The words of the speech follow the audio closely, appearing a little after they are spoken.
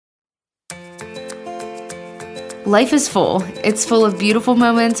Life is full. It's full of beautiful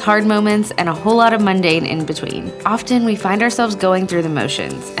moments, hard moments, and a whole lot of mundane in between. Often we find ourselves going through the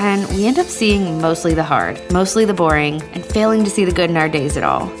motions, and we end up seeing mostly the hard, mostly the boring, and failing to see the good in our days at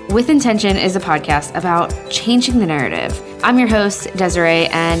all. With Intention is a podcast about changing the narrative. I'm your host, Desiree,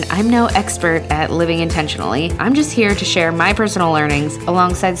 and I'm no expert at living intentionally. I'm just here to share my personal learnings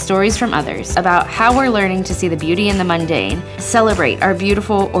alongside stories from others about how we're learning to see the beauty in the mundane, celebrate our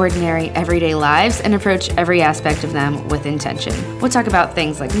beautiful, ordinary, everyday lives, and approach every aspect of them with intention. We'll talk about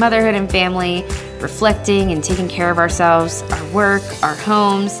things like motherhood and family, reflecting and taking care of ourselves, our work, our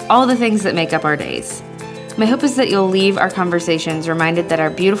homes, all the things that make up our days. My hope is that you'll leave our conversations reminded that our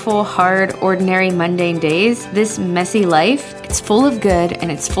beautiful, hard, ordinary, mundane days, this messy life, it's full of good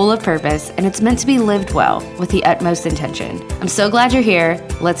and it's full of purpose and it's meant to be lived well with the utmost intention. I'm so glad you're here.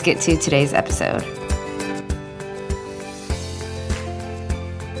 Let's get to today's episode.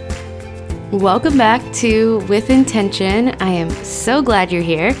 Welcome back to With Intention. I am so glad you're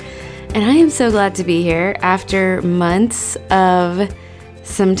here, and I am so glad to be here after months of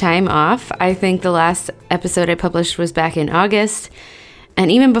some time off. I think the last episode I published was back in August, and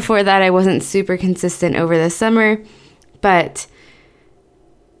even before that I wasn't super consistent over the summer. But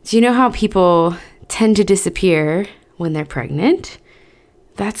do you know how people tend to disappear when they're pregnant?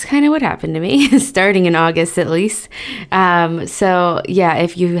 That's kind of what happened to me, starting in August at least. So yeah,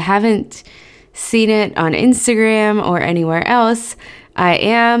 if you haven't seen it on Instagram or anywhere else, I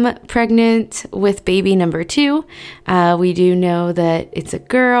am pregnant with baby number 2. We do know that it's a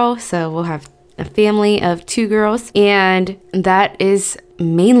girl, so we'll have a family of 2 girls. And that is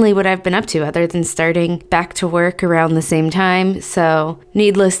mainly what I've been up to, other than starting back to work around the same time. So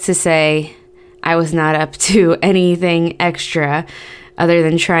needless to say, I was not up to anything extra other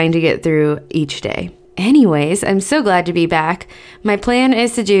than trying to get through each day. Anyways, I'm so glad to be back. My plan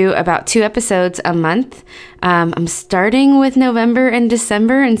is to do about 2 episodes a month. I'm starting with November and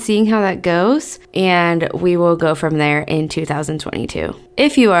December and seeing how that goes, and we will go from there in 2022.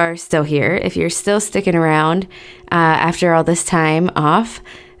 If you are still here, if you're still sticking around after all this time off,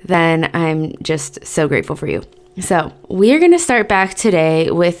 then I'm just so grateful for you. So we're going to start back today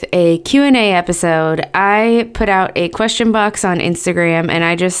with a Q&A episode. I put out a question box on Instagram, and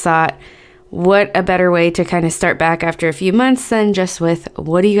I just thought, what a better way to kind of start back after a few months than just with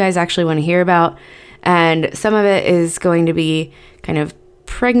what do you guys actually want to hear about? And some of it is going to be kind of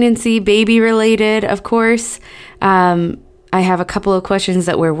pregnancy, baby related, of course. I have a couple of questions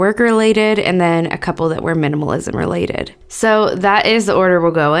that were work related and then a couple that were minimalism related. So that is the order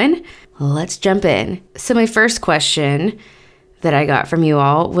we'll go in. Let's jump in. So my first question that I got from you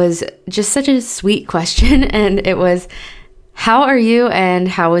all was just such a sweet question, and it was, how are you and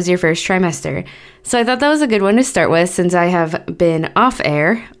how was your first trimester? So I thought that was a good one to start with since I have been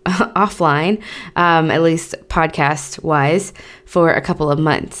offline, at least podcast wise, for a couple of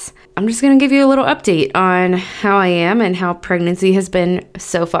months. I'm just going to give you a little update on how I am and how pregnancy has been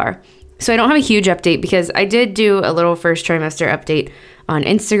so far. So I don't have a huge update because I did do a little first trimester update on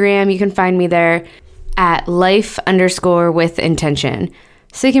Instagram. You can find me there at life_with-intention.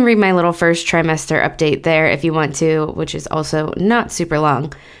 So you can read my little first trimester update there if you want to, which is also not super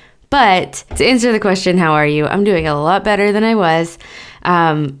long. But to answer the question, how are you? I'm doing a lot better than I was.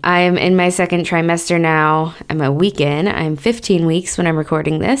 I am in my second trimester now. I'm a week in. I'm 15 weeks when I'm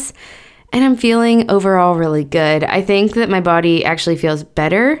recording this. And I'm feeling overall really good. I think that my body actually feels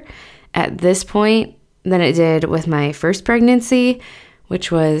better at this point than it did with my first pregnancy, which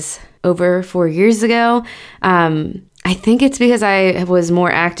was over 4 years ago. I think it's because I was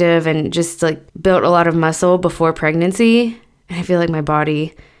more active and just like built a lot of muscle before pregnancy. And I feel like my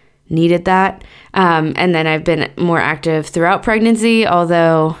body needed that. And then I've been more active throughout pregnancy,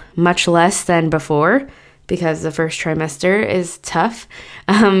 although much less than before because the first trimester is tough.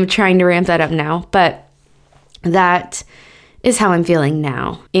 Trying to ramp that up now. But that is how I'm feeling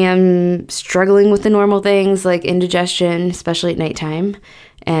now. I'm struggling with the normal things like indigestion, especially at nighttime,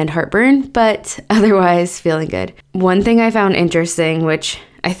 and heartburn, but otherwise feeling good. One thing I found interesting, which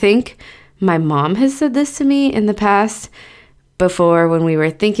I think my mom has said this to me in the past before when we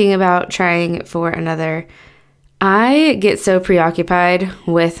were thinking about trying for another, I get so preoccupied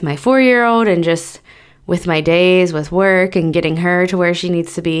with my 4-year-old and just with my days, with work and getting her to where she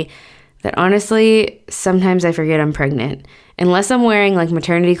needs to be, that honestly, sometimes I forget I'm pregnant. Unless I'm wearing like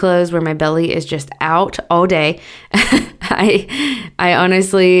maternity clothes where my belly is just out all day, I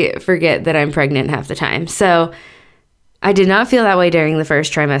honestly forget that I'm pregnant half the time. So I did not feel that way during the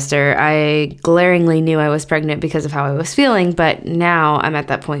first trimester. I glaringly knew I was pregnant because of how I was feeling, but now I'm at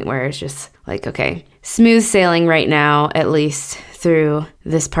that point where it's just like, okay, smooth sailing right now, at least through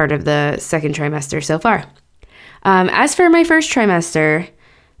this part of the second trimester so far. As for my first trimester,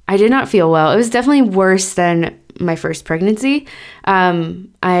 I did not feel well. It was definitely worse than my first pregnancy.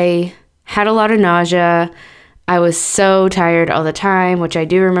 I had a lot of nausea. I was so tired all the time, which I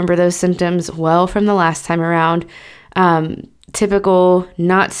do remember those symptoms well from the last time around. Typical,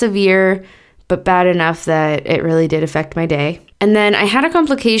 not severe, but bad enough that it really did affect my day. And then I had a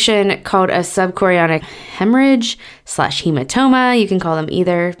complication called a subchorionic hemorrhage / hematoma. You can call them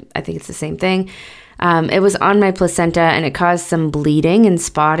either. I think it's the same thing. It was on my placenta and it caused some bleeding and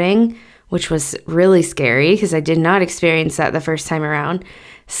spotting, which was really scary because I did not experience that the first time around.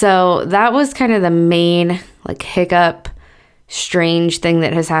 So that was kind of the main hiccup, strange thing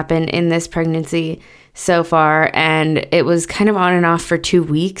that has happened in this pregnancy so far. And it was kind of on and off for 2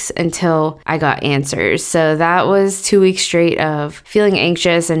 weeks until I got answers. So that was 2 weeks straight of feeling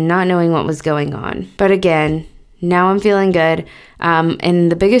anxious and not knowing what was going on. But again, now I'm feeling good. And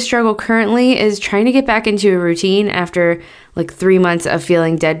the biggest struggle currently is trying to get back into a routine after 3 months of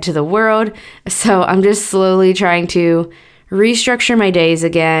feeling dead to the world. So I'm just slowly trying to restructure my days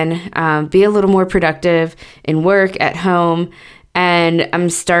again, be a little more productive in work, at home. And I'm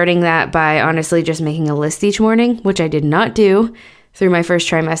starting that by honestly just making a list each morning, which I did not do through my first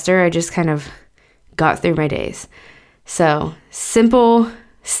trimester. I just kind of got through my days. So simple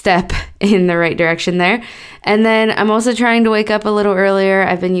step in the right direction there. And then I'm also trying to wake up a little earlier.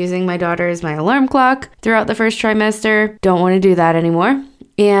 I've been using my daughter as my alarm clock throughout the first trimester. Don't want to do that anymore.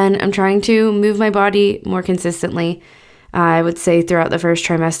 And I'm trying to move my body more consistently. I would say throughout the first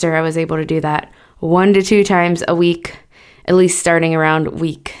trimester, I was able to do that 1 to 2 times a week, at least starting around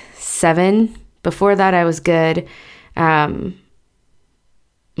week 7. Before that, I was good, more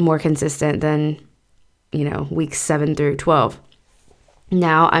consistent than, weeks 7 through 12.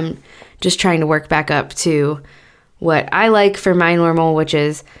 Now I'm just trying to work back up to what I like for my normal, which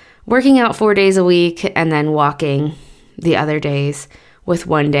is working out 4 days a week and then walking the other days with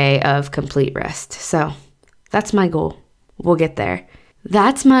 1 day of complete rest. So that's my goal. We'll get there.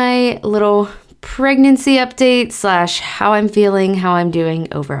 That's my little pregnancy update / how I'm feeling, how I'm doing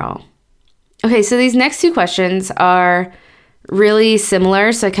overall. Okay, so these next 2 questions are really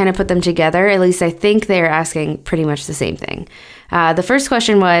similar, so I kind of put them together. At least I think they are asking pretty much the same thing. The first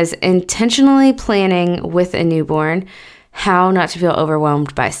question was intentionally planning with a newborn, how not to feel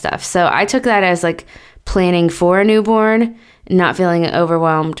overwhelmed by stuff. So I took that as planning for a newborn, not feeling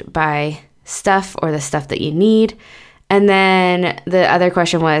overwhelmed by stuff or the stuff that you need. And then the other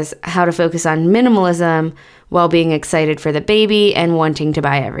question was how to focus on minimalism while being excited for the baby and wanting to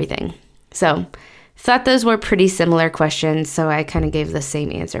buy everything. So thought those were pretty similar questions, so I kind of gave the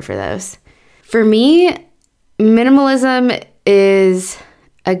same answer for those. For me, minimalism is,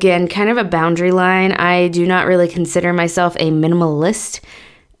 again, kind of a boundary line. I do not really consider myself a minimalist,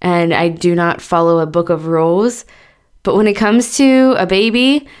 and I do not follow a book of rules. But when it comes to a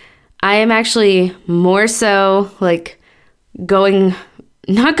baby, I am actually more so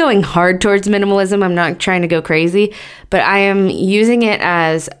not going hard towards minimalism. I'm not trying to go crazy, but I am using it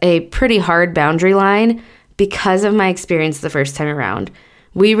as a pretty hard boundary line because of my experience the first time around.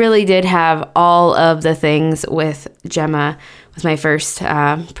 We really did have all of the things with Gemma, with my first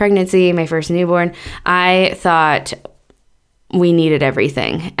pregnancy, my first newborn. I thought we needed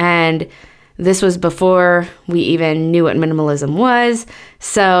everything. And this was before we even knew what minimalism was.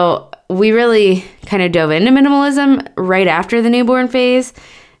 So we really kind of dove into minimalism right after the newborn phase.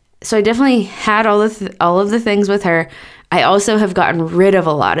 So I definitely had all of the things with her. I also have gotten rid of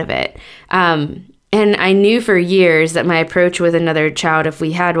a lot of it. And I knew for years that my approach with another child, if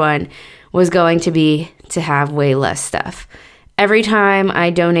we had one, was going to be to have way less stuff. Every time I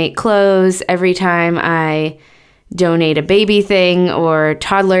donate clothes, every time I donate a baby thing or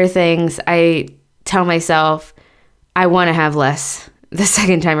toddler things, I tell myself I want to have less the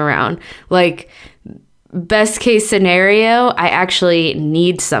second time around. Best case scenario, I actually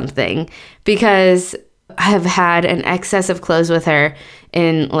need something because I have had an excess of clothes with her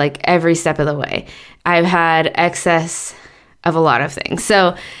in every step of the way. I've had excess of a lot of things.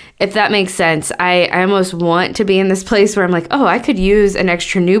 So if that makes sense, I almost want to be in this place where I'm I could use an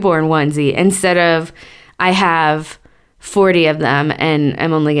extra newborn onesie instead of I have 40 of them and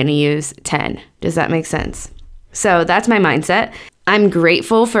I'm only going to use 10. Does that make sense? So that's my mindset. I'm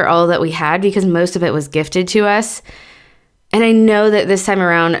grateful for all that we had because most of it was gifted to us. And I know that this time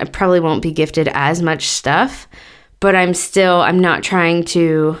around, I probably won't be gifted as much stuff, but I'm not trying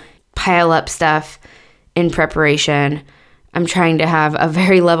to pile up stuff in preparation. I'm trying to have a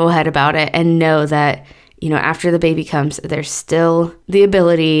very level head about it and know that, after the baby comes, there's still the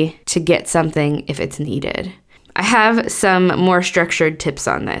ability to get something if it's needed. I have some more structured tips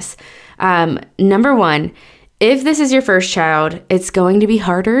on this. Number 1, If this is your first child, it's going to be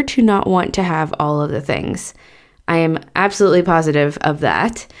harder to not want to have all of the things. I am absolutely positive of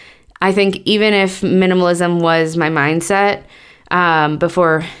that. I think even if minimalism was my mindset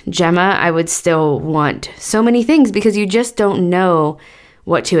before Gemma, I would still want so many things because you just don't know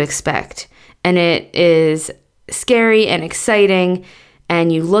what to expect. And it is scary and exciting.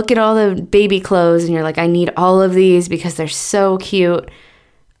 And you look at all the baby clothes and you're like, I need all of these because they're so cute.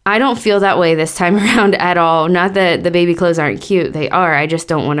 I don't feel that way this time around at all. Not that the baby clothes aren't cute. They are. I just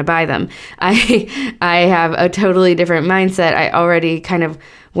don't want to buy them. I have a totally different mindset. I already kind of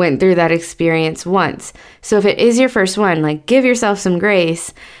went through that experience once. So if it is your first one, like give yourself some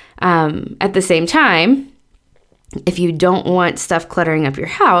grace. At the same time, if you don't want stuff cluttering up your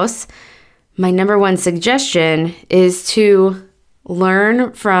house, my number one suggestion is to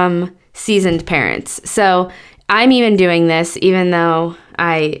learn from seasoned parents. So I'm even doing this, even though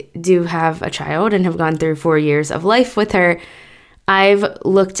I do have a child and have gone through 4 years of life with her. I've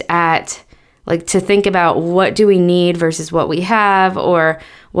looked at to think about what do we need versus what we have, or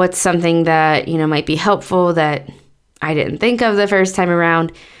what's something that, might be helpful that I didn't think of the first time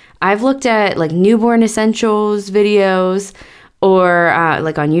around. I've looked at newborn essentials videos or on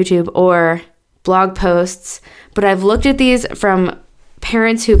YouTube or blog posts, but I've looked at these from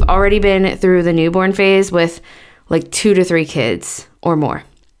parents who've already been through the newborn phase with 2 to 3 kids or more.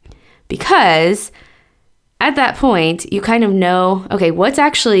 Because at that point, you kind of know, okay, what's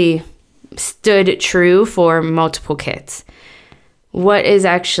actually stood true for multiple kids? What has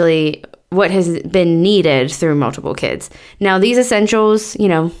been needed through multiple kids? Now, these essentials,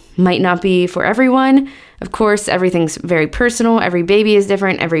 might not be for everyone. Of course, everything's very personal. Every baby is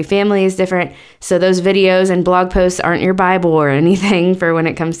different. Every family is different. So those videos and blog posts aren't your Bible or anything for when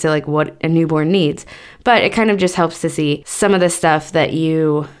it comes to what a newborn needs. But it kind of just helps to see some of the stuff that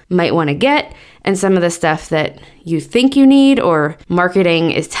you might want to get and some of the stuff that you think you need or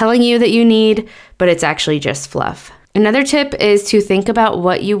marketing is telling you that you need, but it's actually just fluff. Another tip is to think about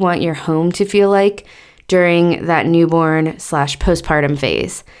what you want your home to feel like during that newborn/postpartum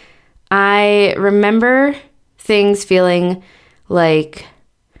phase. I remember things feeling like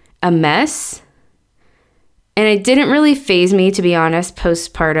a mess, and it didn't really faze me, to be honest,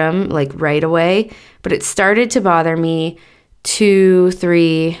 postpartum, right away, but it started to bother me 2,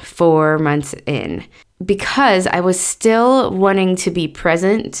 3, 4 months in because I was still wanting to be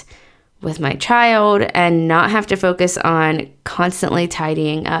present with my child and not have to focus on constantly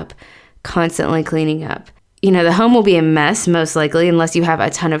tidying up, constantly cleaning up. The home will be a mess most likely unless you have a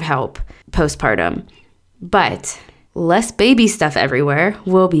ton of help postpartum. But less baby stuff everywhere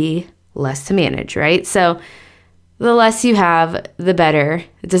will be less to manage, right? So the less you have, the better.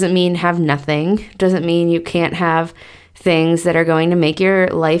 It doesn't mean have nothing. It doesn't mean you can't have things that are going to make your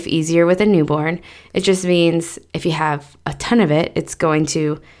life easier with a newborn. It just means if you have a ton of it, it's going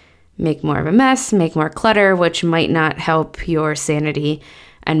to make more of a mess, make more clutter, which might not help your sanity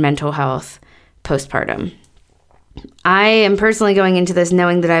and mental health postpartum. I am personally going into this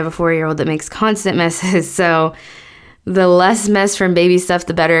knowing that I have a 4-year-old that makes constant messes, so the less mess from baby stuff,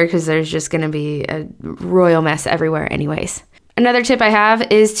 the better, because there's just going to be a royal mess everywhere anyways. Another tip I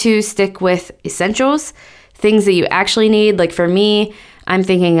have is to stick with essentials, things that you actually need. For me, I'm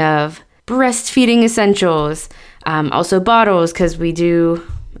thinking of breastfeeding essentials, also bottles, because we do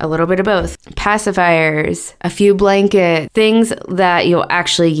a little bit of both, pacifiers, a few blankets, things that you'll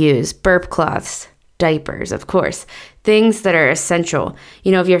actually use, burp cloths, diapers, of course, things that are essential.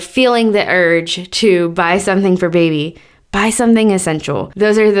 If you're feeling the urge to buy something for baby, buy something essential.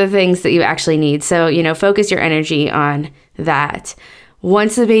 Those are the things that you actually need. So, focus your energy on that.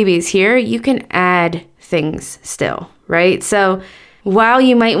 Once the baby's here, you can add things still, right? So while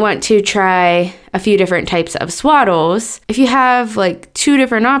you might want to try a few different types of swaddles, if you have 2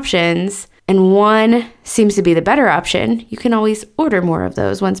 different options, and one seems to be the better option, you can always order more of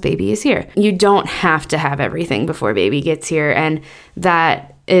those once baby is here. You don't have to have everything before baby gets here, and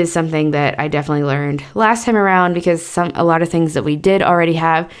that is something that I definitely learned last time around because a lot of things that we did already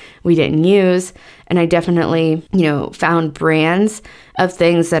have, we didn't use, and I definitely, found brands of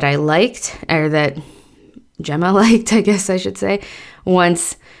things that I liked, or that Gemma liked, I guess I should say,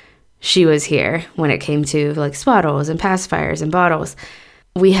 once she was here when it came to swaddles and pacifiers and bottles.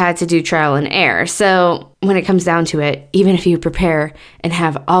 We had to do trial and error. So when it comes down to it, even if you prepare and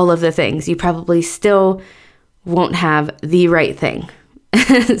have all of the things, you probably still won't have the right thing.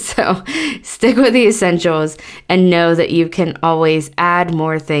 So stick with the essentials and know that you can always add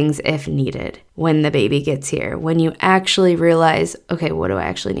more things if needed when the baby gets here, when you actually realize, okay, what do I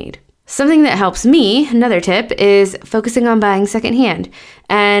actually need? Something that helps me, another tip, is focusing on buying secondhand.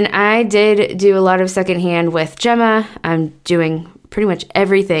 And I did do a lot of secondhand with Gemma. I'm doing pretty much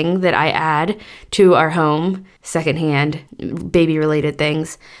everything that I add to our home secondhand, baby-related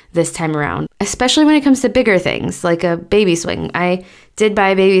things this time around, especially when it comes to bigger things like a baby swing. I did buy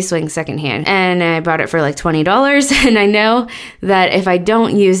a baby swing secondhand, and I bought it for like $20. And I know that if I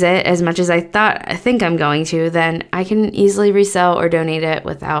don't use it as much as I think I'm going to, then I can easily resell or donate it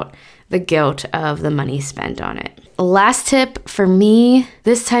without the guilt of the money spent on it. Last tip for me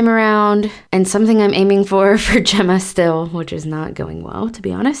this time around, and something I'm aiming for Gemma still, which is not going well, to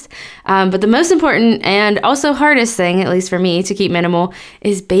be honest. But the most important and also hardest thing, at least for me, to keep minimal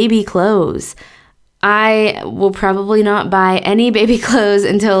is baby clothes. I will probably not buy any baby clothes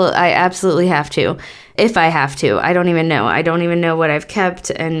until I absolutely have to. If I have to. I don't even know. I don't even know what I've kept,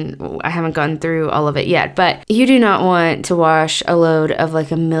 and I haven't gone through all of it yet. But you do not want to wash a load of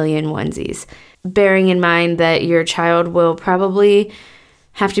like a million onesies. Bearing in mind that your child will probably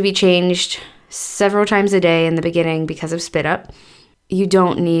have to be changed several times a day in the beginning because of spit up. You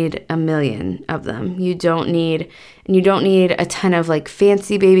don't need a million of them. You don't need a ton of like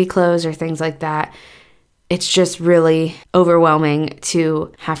fancy baby clothes or things like that. It's just really overwhelming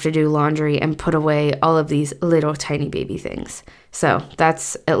to have to do laundry and put away all of these little tiny baby things. So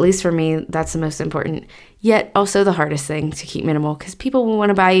that's, at least for me, that's the most important, yet also the hardest thing to keep minimal, because people will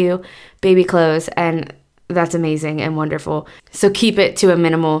want to buy you baby clothes, and that's amazing and wonderful. So keep it to a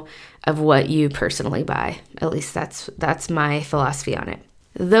minimal of what you personally buy. At least that's my philosophy on it.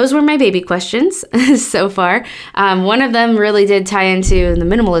 Those were my baby questions so far. One of them really did tie into the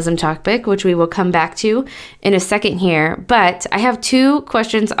minimalism topic, which we will come back to in a second here. But I have 2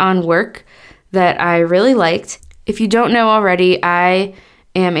 questions on work that I really liked. If you don't know already, I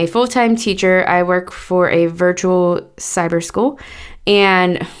am a full-time teacher. I work for a virtual cyber school,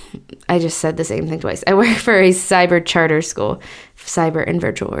 and I just said the same thing twice. I work for a cyber charter school. Cyber and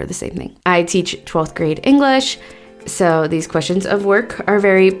virtual are the same thing. I teach 12th grade English. So these questions of work are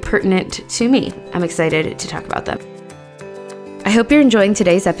very pertinent to me. I'm excited to talk about them. I hope you're enjoying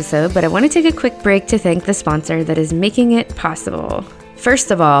today's episode, but I want to take a quick break to thank the sponsor that is making it possible.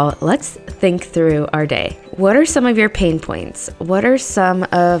 First of all, let's think through our day. What are some of your pain points? What are some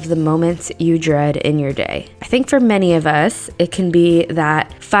of the moments you dread in your day? I think for many of us, it can be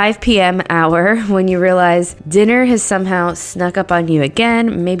that 5 p.m. hour when you realize dinner has somehow snuck up on you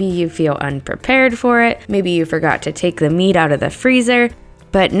again. Maybe you feel unprepared for it. Maybe you forgot to take the meat out of the freezer.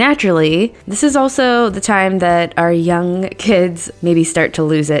 But naturally, this is also the time that our young kids maybe start to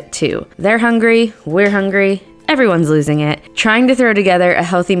lose it too. They're hungry, we're hungry, everyone's losing it. Trying to throw together a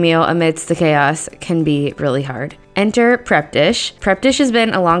healthy meal amidst the chaos can be really hard. Enter Prep Dish. Prep Dish has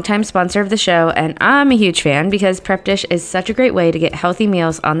been a longtime sponsor of the show, and I'm a huge fan because Prep Dish is such a great way to get healthy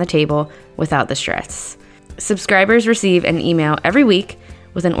meals on the table without the stress. Subscribers receive an email every week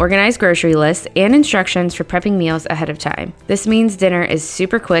with an organized grocery list and instructions for prepping meals ahead of time. This means dinner is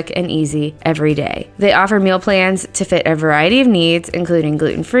super quick and easy every day. They offer meal plans to fit a variety of needs, including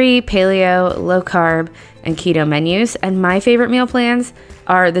gluten-free, paleo, low-carb, and keto menus, and my favorite meal plans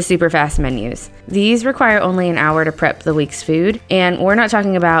are the super fast menus. These require only an hour to prep the week's food, and we're not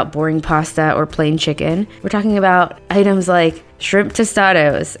talking about boring pasta or plain chicken. We're talking about items like shrimp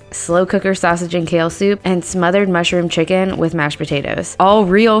tostados, slow cooker sausage and kale soup, and smothered mushroom chicken with mashed potatoes. All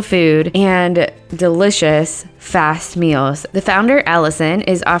real food and delicious fast meals. The founder, Allison,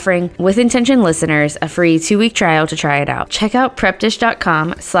 is offering With Intention listeners a free 2-week trial to try it out. Check out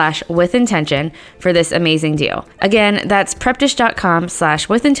prepdish.com/withintention for this amazing deal. Again, that's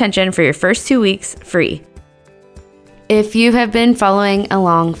prepdish.com/withintention for your first 2 weeks free. If you have been following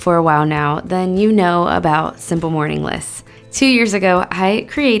along for a while now, then you know about Simple Morning Lists. 2 years ago, I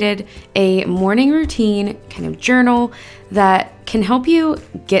created a morning routine kind of journal that can help you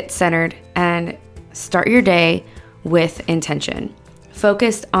get centered and start your day with intention.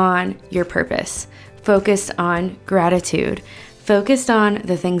 Focused on your purpose, focused on gratitude, focused on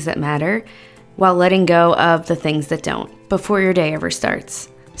the things that matter while letting go of the things that don't before your day ever starts.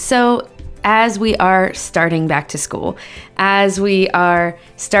 So as we are starting back to school, as we are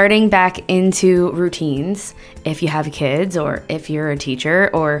starting back into routines, if you have kids or if you're a teacher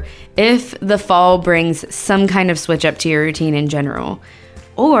or if the fall brings some kind of switch up to your routine in general,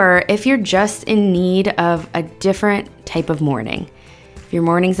 or if you're just in need of a different type of morning, if your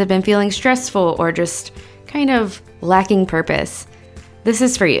mornings have been feeling stressful or just kind of lacking purpose, this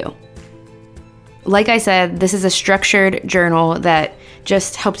is for you. Like I said, this is a structured journal that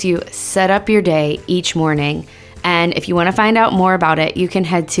just helps you set up your day each morning. And if you want to find out more about it, you can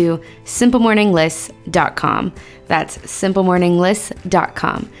head to simplemorninglists.com. That's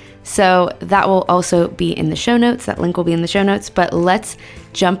simplemorninglists.com. So that will also be in the show notes. That link will be in the show notes. But let's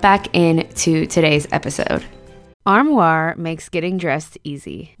jump back into today's episode. Armoire makes getting dressed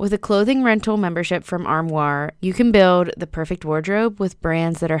easy. With a clothing rental membership from Armoire, you can build the perfect wardrobe with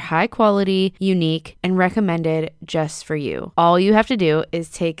brands that are high quality, unique, and recommended just for you. All you have to do is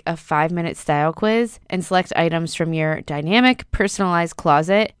take a 5-minute style quiz and select items from your dynamic, personalized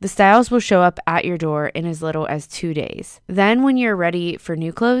closet. The styles will show up at your door in as little as 2 days. Then when you're ready for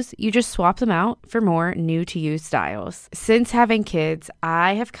new clothes, you just swap them out for more new to you styles. Since having kids,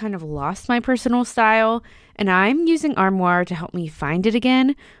 I have kind of lost my personal style, and I'm using Armoire to help me find it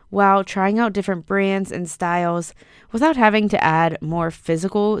again while trying out different brands and styles without having to add more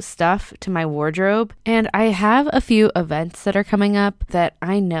physical stuff to my wardrobe. And I have a few events that are coming up that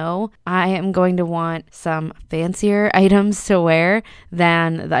I know I am going to want some fancier items to wear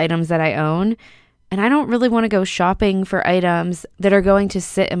than the items that I own. And I don't really want to go shopping for items that are going to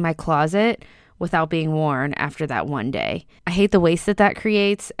sit in my closet without being worn after that one day. I hate the waste that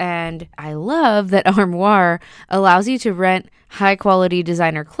creates, and I love that Armoire allows you to rent high quality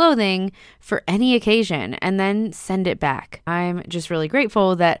designer clothing for any occasion and then send it back. I'm just really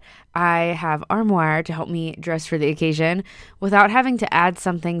grateful that I have Armoire to help me dress for the occasion without having to add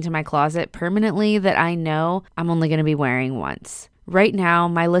something to my closet permanently that I know I'm only going to be wearing once. Right now,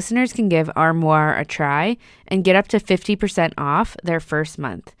 my listeners can give Armoire a try and get up to 50% off their first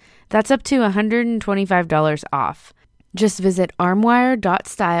month. That's up to $125 off. Just visit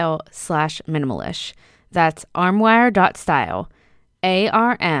armoire.style/minimalish. That's armoire.style,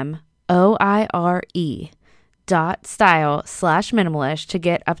 ARMOIRE.style/minimalish to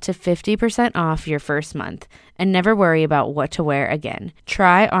get up to 50% off your first month and never worry about what to wear again.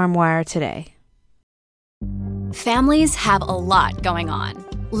 Try Armoire today. Families have a lot going on.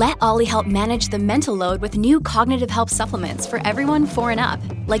 Let Ollie help manage the mental load with new cognitive help supplements for everyone 4 and up,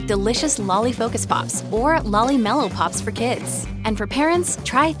 like delicious Lolly Focus Pops or Lolly Mellow Pops for kids. And for parents,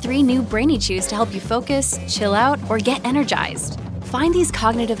 try 3 new Brainy Chews to help you focus, chill out, or get energized. Find these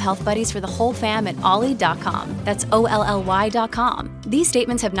cognitive health buddies for the whole fam at ollie.com. That's OLLY.com. These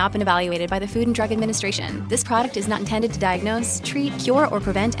statements have not been evaluated by the Food and Drug Administration. This product is not intended to diagnose, treat, cure, or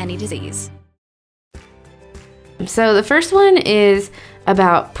prevent any disease. So the first one is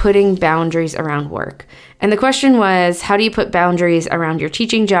about putting boundaries around work. And the question was, how do you put boundaries around your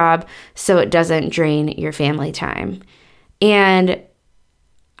teaching job so it doesn't drain your family time? And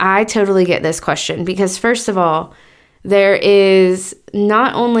I totally get this question because, first of all, there is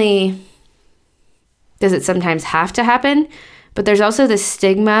not only does it sometimes have to happen, but there's also the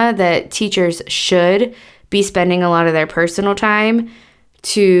stigma that teachers should be spending a lot of their personal time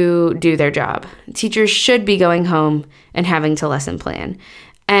to do their job. Teachers should be going home and having to lesson plan.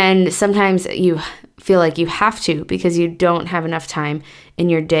 And sometimes you feel like you have to because you don't have enough time in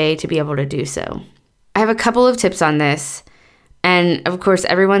your day to be able to do so. I have a couple of tips on this. And of course,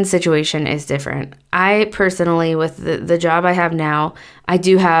 everyone's situation is different. I personally, with the job I have now, I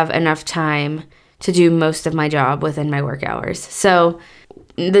do have enough time to do most of my job within my work hours. So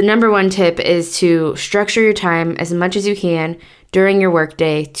the number one tip is to structure your time as much as you can during your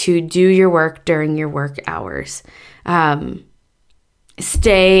workday to do your work during your work hours.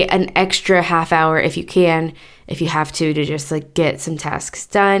 Stay an extra half hour if you can, if you have to just get some tasks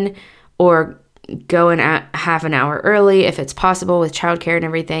done, or go in half an hour early if it's possible with childcare and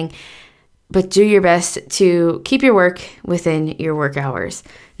everything. But do your best to keep your work within your work hours.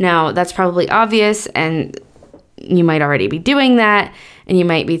 Now, that's probably obvious, and you might already be doing that, and you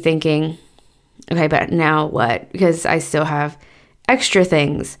might be thinking, okay, but now what? Because I still have extra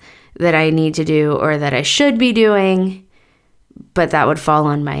things that I need to do or that I should be doing, but that would fall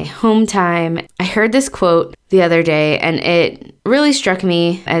on my home time. I heard this quote the other day, and it really struck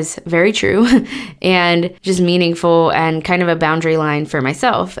me as very true and just meaningful and kind of a boundary line for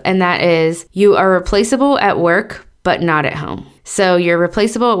myself. And that is, you are replaceable at work, but not at home. So you're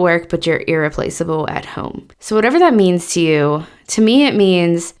replaceable at work, but you're irreplaceable at home. So whatever that means to you, to me it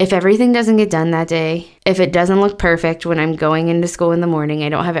means if everything doesn't get done that day, if it doesn't look perfect when I'm going into school in the morning, I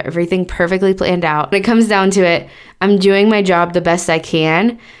don't have everything perfectly planned out. When it comes down to it, I'm doing my job the best I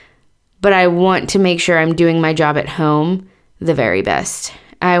can, but I want to make sure I'm doing my job at home the very best.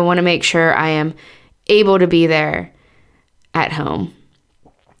 I want to make sure I am able to be there at home.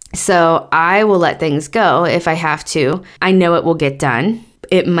 So I will let things go if I have to. I know it will get done.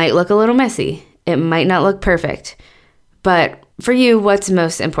 It might look a little messy. It might not look perfect. But for you, what's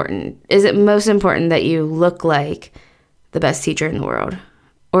most important? Is it most important that you look like the best teacher in the world?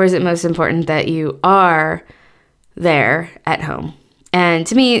 Or is it most important that you are there at home And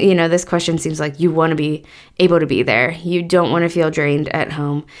to me, this question seems like you want to be able to be there. You don't want to feel drained at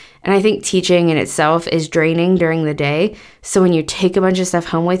home. And I think teaching in itself is draining during the day. So when you take a bunch of stuff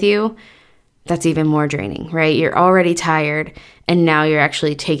home with you, that's even more draining, right? You're already tired, and now you're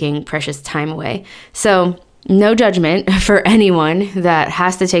actually taking precious time away. So no judgment for anyone that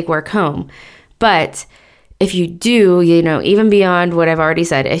has to take work home. But if you do, even beyond what I've already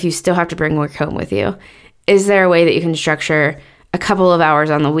said, if you still have to bring work home with you, is there a way that you can structure a couple of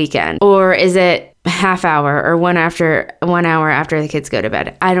hours on the weekend? Or is it a half hour or 1 hour after the kids go to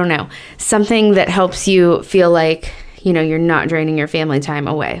bed? I don't know. Something that helps you feel like, you're not draining your family time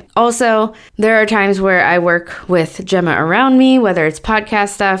away. Also, there are times where I work with Gemma around me, whether it's podcast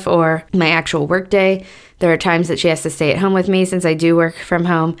stuff or my actual work day. There are times that she has to stay at home with me since I do work from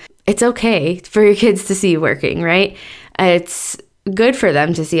home. It's okay for your kids to see you working, right? It's good for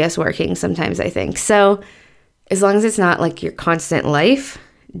them to see us working sometimes, I think. So as long as it's not like your constant life,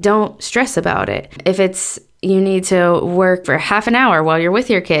 don't stress about it. If it's you need to work for half an hour while you're with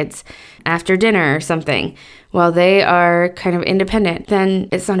your kids after dinner or something, while they are kind of independent, then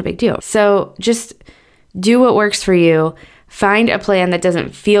it's not a big deal. So just do what works for you. Find a plan that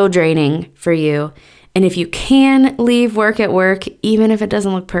doesn't feel draining for you. And if you can leave work at work, even if it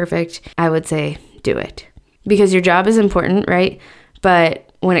doesn't look perfect, I would say do it. Because your job is important, right? But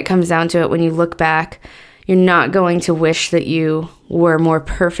when it comes down to it, when you look back, you're not going to wish that you were more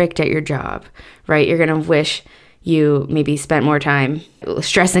perfect at your job, right? You're going to wish you maybe spent more time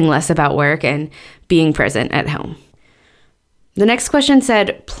stressing less about work and being present at home. The next question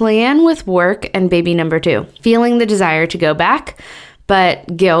said, plan with work and baby number 2. Feeling the desire to go back,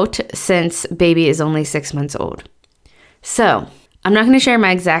 but guilt since baby is only 6 months old. So I'm not going to share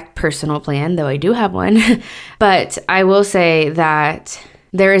my exact personal plan, though I do have one, but I will say that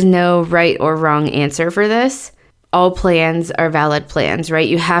there is no right or wrong answer for this. All plans are valid plans, right?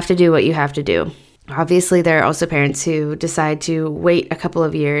 You have to do what you have to do. Obviously, there are also parents who decide to wait a couple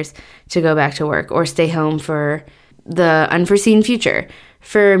of years to go back to work or stay home for the unforeseen future.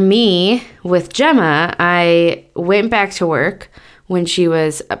 For me, with Gemma, I went back to work when she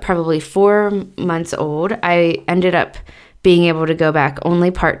was probably 4 months old. I ended up being able to go back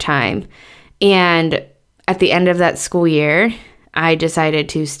only part-time. And at the end of that school year, I decided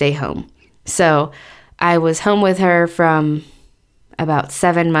to stay home. So I was home with her from about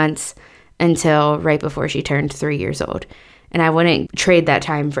 7 months until right before she turned 3 years old. And I wouldn't trade that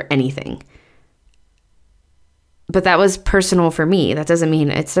time for anything. But that was personal for me. That doesn't mean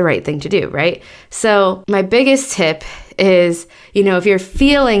it's the right thing to do, right? So my biggest tip is, if you're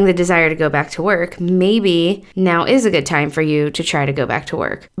feeling the desire to go back to work, maybe now is a good time for you to try to go back to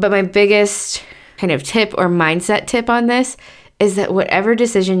work. But my biggest kind of tip or mindset tip on this is that whatever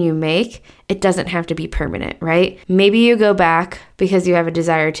decision you make, it doesn't have to be permanent, right? Maybe you go back because you have a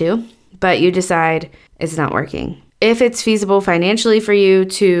desire to, but you decide it's not working. If it's feasible financially for you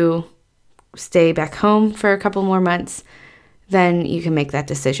to stay back home for a couple more months, then you can make that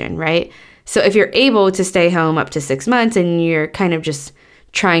decision, right? So if you're able to stay home up to 6 months and you're kind of just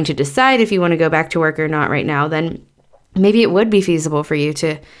trying to decide if you want to go back to work or not right now, then maybe it would be feasible for you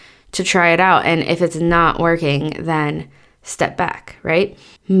to try it out. And if it's not working, then step back, right?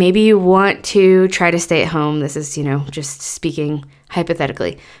 Maybe you want to try to stay at home. This is, just speaking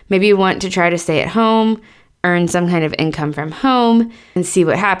hypothetically. Maybe you want to try to stay at home, earn some kind of income from home, and see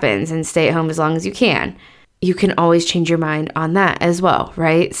what happens and stay at home as long as you can. You can always change your mind on that as well,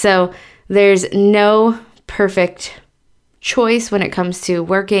 right? So there's no perfect choice when it comes to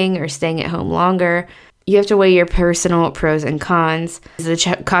working or staying at home longer. You have to weigh your personal pros and cons. Is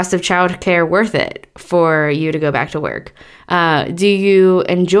the cost of childcare worth it for you to go back to work? Do you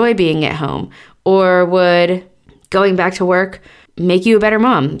enjoy being at home? Or would going back to work make you a better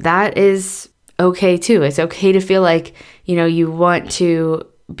mom? That is okay too. It's okay to feel like, you want to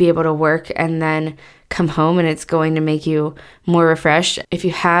be able to work and then come home and it's going to make you more refreshed. If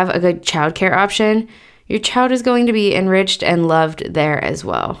you have a good childcare option, your child is going to be enriched and loved there as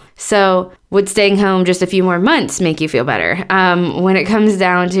well. So would staying home just a few more months make you feel better? When it comes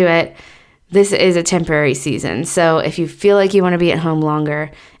down to it, this is a temporary season. So if you feel like you want to be at home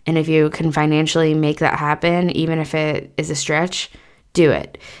longer, and if you can financially make that happen, even if it is a stretch, do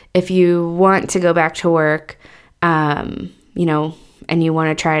it. If you want to go back to work, and you want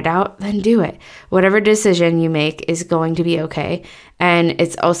to try it out, then do it. Whatever decision you make is going to be okay. And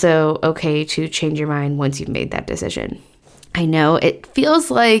it's also okay to change your mind once you've made that decision. I know it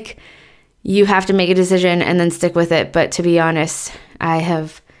feels like you have to make a decision and then stick with it. But to be honest, I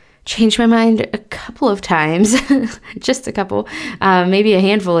have changed my mind a couple of times, just a couple, maybe a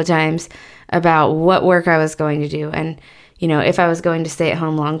handful of times about what work I was going to do. And, if I was going to stay at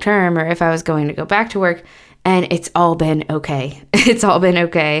home long term or if I was going to go back to work. And it's all been okay. It's all been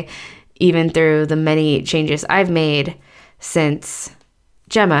okay, even through the many changes I've made since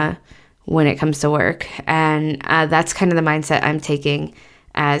Gemma when it comes to work. And that's kind of the mindset I'm taking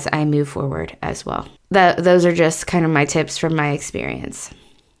as I move forward as well. Those are just kind of my tips from my experience.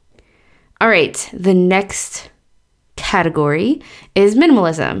 All right, the next category is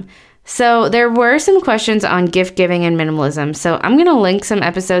minimalism. So there were some questions on gift giving and minimalism. So I'm going to link some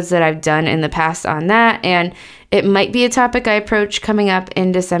episodes that I've done in the past on that. And it might be a topic I approach coming up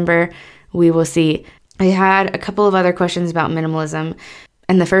in December. We will see. I had a couple of other questions about minimalism.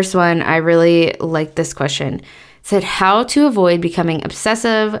 And the first one, I really liked this question. It said, how to avoid becoming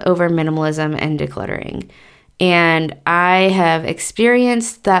obsessive over minimalism and decluttering. And I have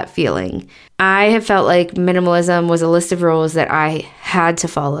experienced that feeling. I have felt like minimalism was a list of rules that I had to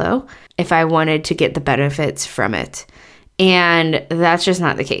follow if I wanted to get the benefits from it. And that's just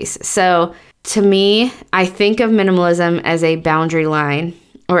not the case. So to me, I think of minimalism as a boundary line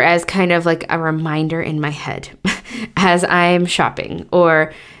or as kind of like a reminder in my head as I'm shopping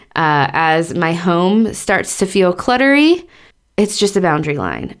or as my home starts to feel cluttery. It's just a boundary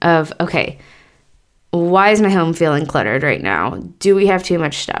line of, okay, why is my home feeling cluttered right now? Do we have too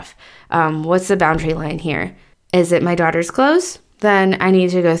much stuff? What's the boundary line here? Is it my daughter's clothes? Then I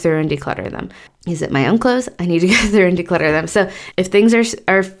need to go through and declutter them. Is it my own clothes? I need to go through and declutter them. So if things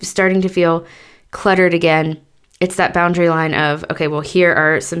are starting to feel cluttered again, it's that boundary line of, okay, well, here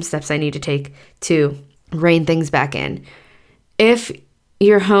are some steps I need to take to rein things back in. If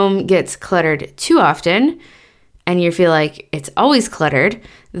your home gets cluttered too often and you feel like it's always cluttered,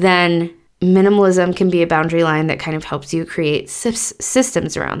 then minimalism can be a boundary line that kind of helps you create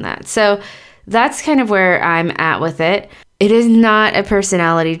systems around that. So that's kind of where I'm at with it. It is not a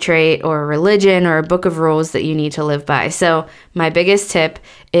personality trait or a religion or a book of rules that you need to live by. So my biggest tip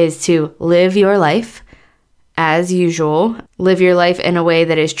is to live your life as usual. Live your life in a way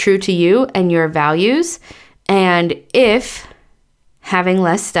that is true to you and your values. And if having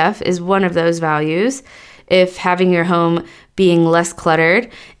less stuff is one of those values, if having your home being less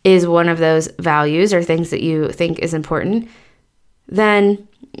cluttered is one of those values or things that you think is important, then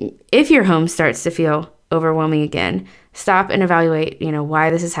if your home starts to feel overwhelming again, stop and evaluate, why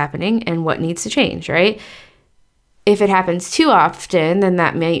this is happening and what needs to change, right? If it happens too often, then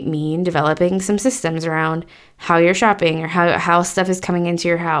that might mean developing some systems around how you're shopping or how stuff is coming into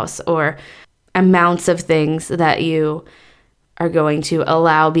your house or amounts of things that you are going to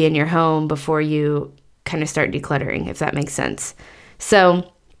allow be in your home before you kind of start decluttering, if that makes sense.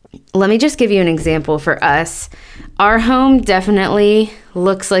 So let me just give you an example for us. Our home definitely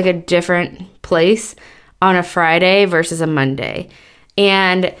looks like a different place on a Friday versus a Monday.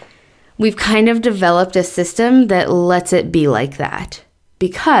 And we've kind of developed a system that lets it be like that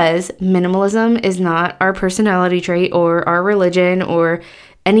because minimalism is not our personality trait or our religion or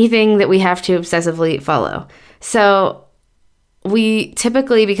anything that we have to obsessively follow. So we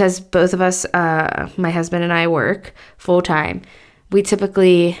typically, because both of us, my husband and I work full time, we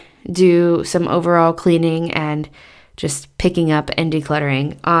typically do some overall cleaning and just picking up and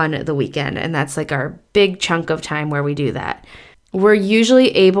decluttering on the weekend. And that's like our big chunk of time where we do that. We're usually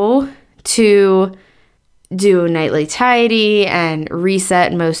able to do a nightly tidy and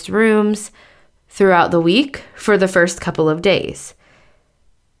reset most rooms throughout the week for the first couple of days.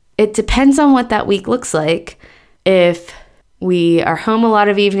 It depends on what that week looks like. If we are home a lot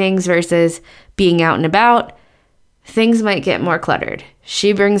of evenings versus being out and about, things might get more cluttered.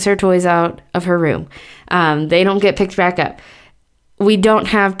 She brings her toys out of her room. They don't get picked back up. We don't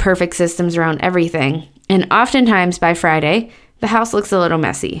have perfect systems around everything. And oftentimes by Friday, the house looks a little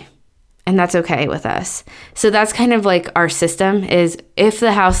messy. And that's okay with us. So that's kind of like our system is if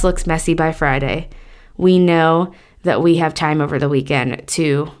the house looks messy by Friday, we know that we have time over the weekend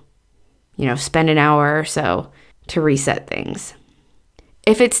to, spend an hour or so to reset things.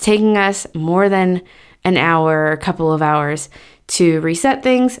 If it's taking us more than an hour or a couple of hours to reset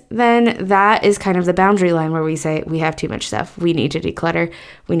things, then that is kind of the boundary line where we say we have too much stuff. We need to declutter.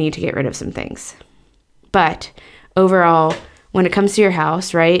 We need to get rid of some things. But overall, when it comes to your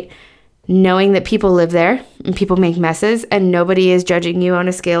house, right, knowing that people live there and people make messes and nobody is judging you on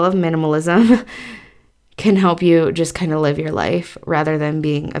a scale of minimalism can help you just kind of live your life rather than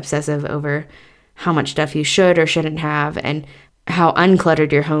being obsessive over how much stuff you should or shouldn't have and how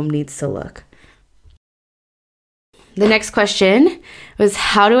uncluttered your home needs to look. The next question was,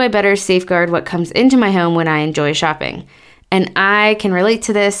 how do I better safeguard what comes into my home when I enjoy shopping? And I can relate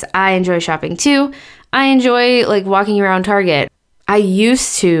to this. I enjoy shopping too. I enjoy walking around Target. I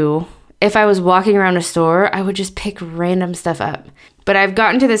used to if I was walking around a store, I would just pick random stuff up. But I've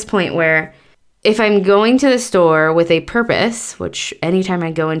gotten to this point where if I'm going to the store with a purpose, which anytime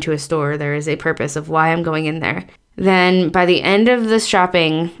I go into a store, there is a purpose of why I'm going in there, then by the end of the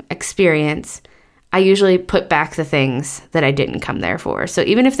shopping experience, I usually put back the things that I didn't come there for. So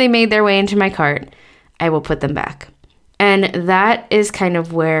even if they made their way into my cart, I will put them back. And that is kind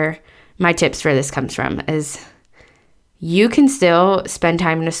of where my tips for this comes from, is you can still spend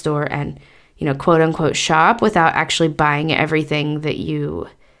time in a store and, quote unquote shop without actually buying everything that you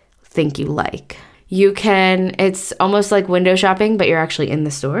think you like. It's almost like window shopping, but you're actually in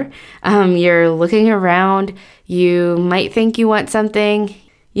the store. You're looking around. You might think you want something,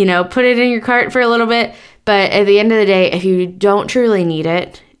 put it in your cart for a little bit. But at the end of the day, if you don't truly need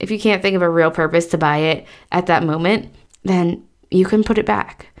it, if you can't think of a real purpose to buy it at that moment, then you can put it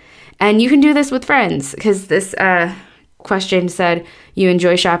back. And you can do this with friends, because this question said you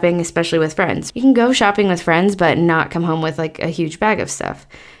enjoy shopping, especially with friends. You can go shopping with friends, but not come home with like a huge bag of stuff.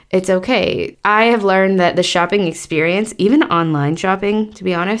 It's okay. I have learned that the shopping experience, even online shopping, to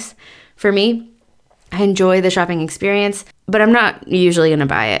be honest, for me, I enjoy the shopping experience, but I'm not usually going to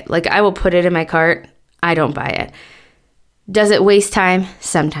buy it. Like, I will put it in my cart. I don't buy it. Does it waste time?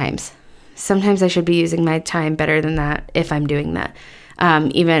 Sometimes. Sometimes I should be using my time better than that if I'm doing that.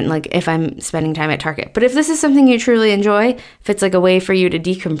 Even like if I'm spending time at Target. But if this is something you truly enjoy, if it's like a way for you to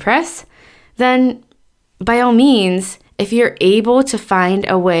decompress, then by all means, if you're able to find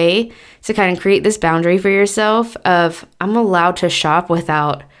a way to kind of create this boundary for yourself of, I'm allowed to shop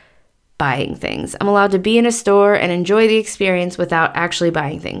without buying things. I'm allowed to be in a store and enjoy the experience without actually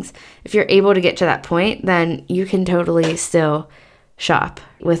buying things. If you're able to get to that point, then you can totally still shop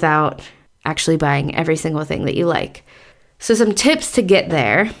without actually buying every single thing that you like. So some tips to get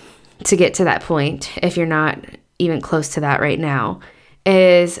there, to get to that point, if you're not even close to that right now,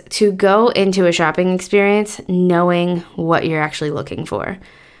 is to go into a shopping experience knowing what you're actually looking for.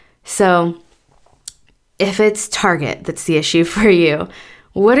 So if it's Target that's the issue for you,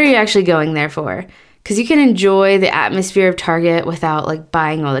 what are you actually going there for? Because you can enjoy the atmosphere of Target without like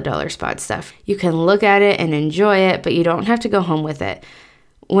buying all the dollar spot stuff. You can look at it and enjoy it, but you don't have to go home with it.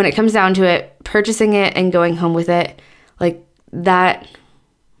 When it comes down to it, purchasing it and going home with it, like that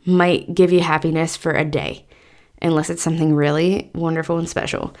might give you happiness for a day, unless it's something really wonderful and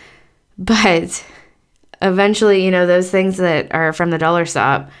special. But eventually, those things that are from the dollar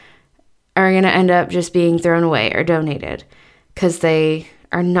shop are going to end up just being thrown away or donated because they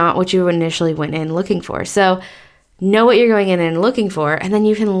are not what you initially went in looking for. So know what you're going in and looking for, and then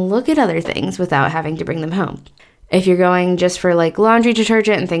you can look at other things without having to bring them home. If you're going just for like laundry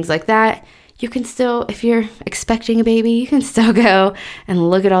detergent and things like that, you can still, if you're expecting a baby, you can still go and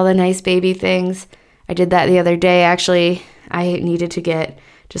look at all the nice baby things. I did that the other day, actually. I needed to get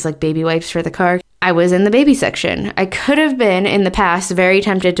just like baby wipes for the car. I was in the baby section. I could have been in the past very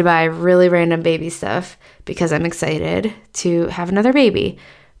tempted to buy really random baby stuff because I'm excited to have another baby.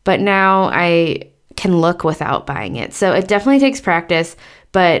 But now I can look without buying it. So it definitely takes practice,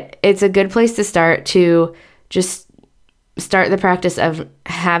 but it's a good place to start, to just start the practice of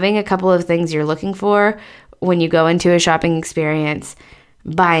having a couple of things you're looking for when you go into a shopping experience,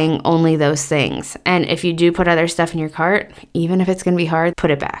 buying only those things. And if you do put other stuff in your cart, even if it's going to be hard,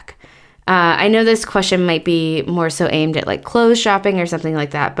 put it back. I know this question might be more so aimed at like clothes shopping or something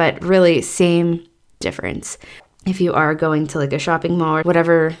like that, but really same difference. If you are going to like a shopping mall or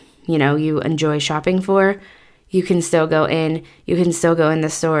whatever, you enjoy shopping for, you can still go in, you can still go in the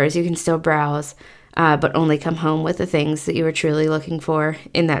stores, you can still browse, but only come home with the things that you were truly looking for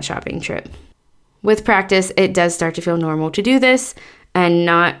in that shopping trip. With practice, it does start to feel normal to do this and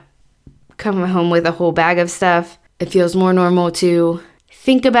not come home with a whole bag of stuff. It feels more normal to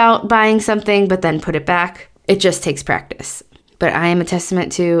think about buying something, but then put it back. It just takes practice. But I am a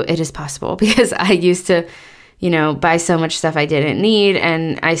testament to it is possible, because I used to, buy so much stuff I didn't need,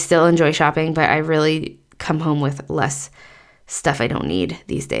 and I still enjoy shopping, but I really come home with less stuff I don't need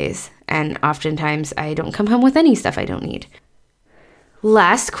these days. And oftentimes I don't come home with any stuff I don't need.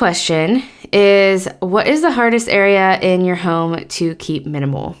 Last question is, what is the hardest area in your home to keep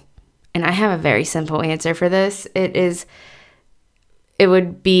minimal? And I have a very simple answer for this. It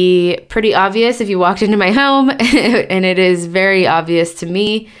would be pretty obvious if you walked into my home, and it is very obvious to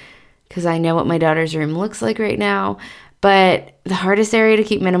me because I know what my daughter's room looks like right now. But the hardest area to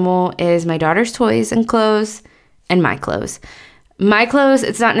keep minimal is my daughter's toys and clothes and my clothes. My clothes,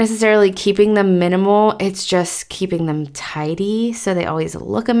 it's not necessarily keeping them minimal, it's just keeping them tidy so they always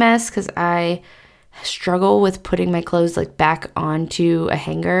look a mess, because I struggle with putting my clothes like back onto a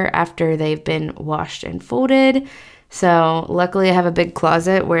hanger after they've been washed and folded. So luckily I have a big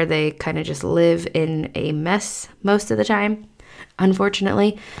closet where they kind of just live in a mess most of the time,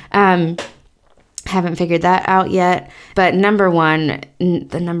 unfortunately. Haven't figured that out yet. But the number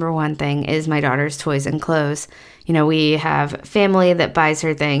one thing is my daughter's toys and clothes. We have family that buys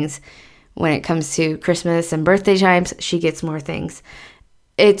her things. When it comes to Christmas and birthday times, she gets more things.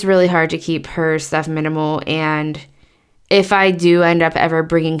 It's really hard to keep her stuff minimal, and if I do end up ever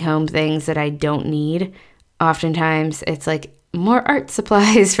bringing home things that I don't need, oftentimes it's like more art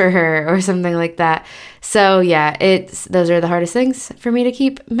supplies for her or something like that. So yeah, those are the hardest things for me to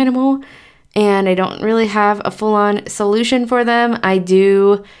keep minimal, and I don't really have a full-on solution for them. I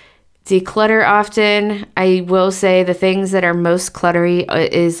do declutter often. I will say the things that are most cluttery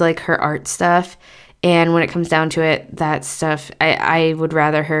is like her art stuff. And when it comes down to it, that stuff, I would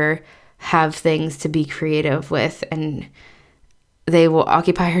rather her have things to be creative with, and they will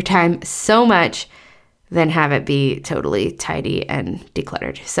occupy her time so much than have it be totally tidy and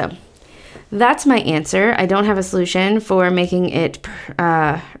decluttered. So that's my answer. I don't have a solution for making it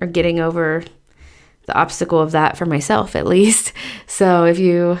or getting over the obstacle of that for myself, at least. So if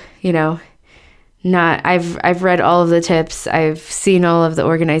I've read all of the tips, I've seen all of the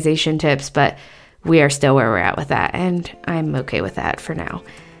organization tips, but we are still where we're at with that, and I'm okay with that for now.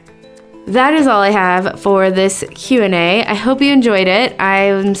 That is all I have for this Q&A. I hope you enjoyed it.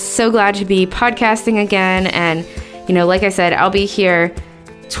 I'm so glad to be podcasting again, and like I said, I'll be here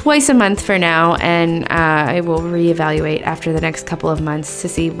twice a month for now, and I will reevaluate after the next couple of months to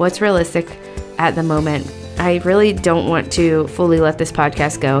see what's realistic at the moment. I really don't want to fully let this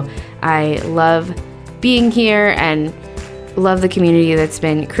podcast go. I love being here and love the community that's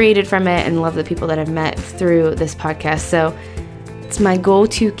been created from it, and love the people that I've met through this podcast. So it's my goal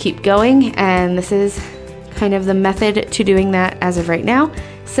to keep going, and this is kind of the method to doing that as of right now.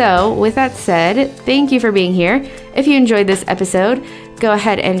 So with that said, thank you for being here. If you enjoyed this episode, go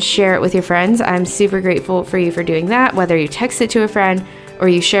ahead and share it with your friends. I'm super grateful for you for doing that, whether you text it to a friend or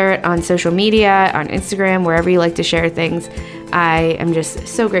you share it on social media, on Instagram, wherever you like to share things. I am just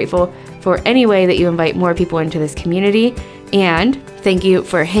so grateful for any way that you invite more people into this community. And thank you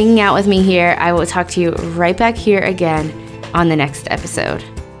for hanging out with me here. I will talk to you right back here again on the next episode.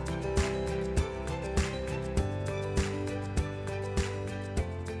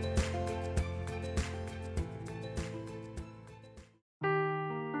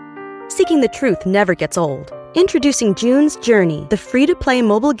 Seeking the truth never gets old. Introducing June's Journey, the free-to-play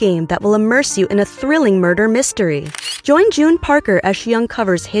mobile game that will immerse you in a thrilling murder mystery. Join June Parker as she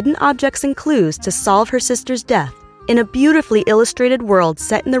uncovers hidden objects and clues to solve her sister's death in a beautifully illustrated world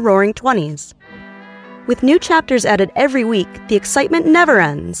set in the Roaring '20s. With new chapters added every week, the excitement never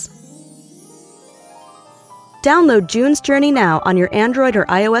ends. Download June's Journey now on your Android or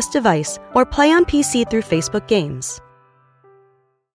iOS device, or play on PC through Facebook Games.